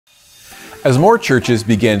As more churches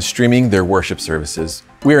begin streaming their worship services,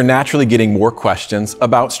 we are naturally getting more questions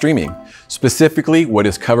about streaming, specifically what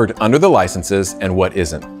is covered under the licenses and what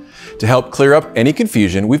isn't. To help clear up any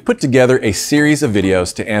confusion, we've put together a series of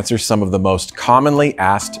videos to answer some of the most commonly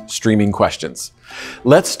asked streaming questions.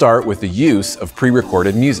 Let's start with the use of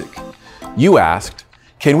pre-recorded music. You asked,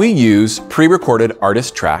 can we use pre-recorded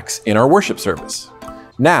artist tracks in our worship service?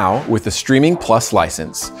 Now, with the Streaming Plus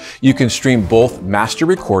license, you can stream both master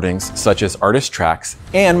recordings such as artist tracks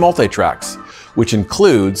and multi-tracks, which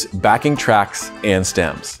includes backing tracks and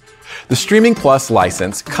stems. The Streaming Plus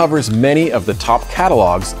license covers many of the top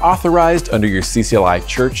catalogs authorized under your CCLI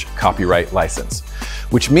church copyright license,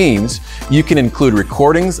 which means you can include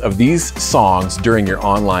recordings of these songs during your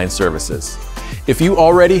online services. If you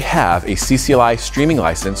already have a CCLI streaming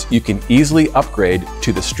license, you can easily upgrade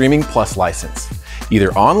to the Streaming Plus license,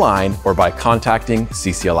 either online or by contacting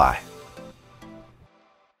CCLI.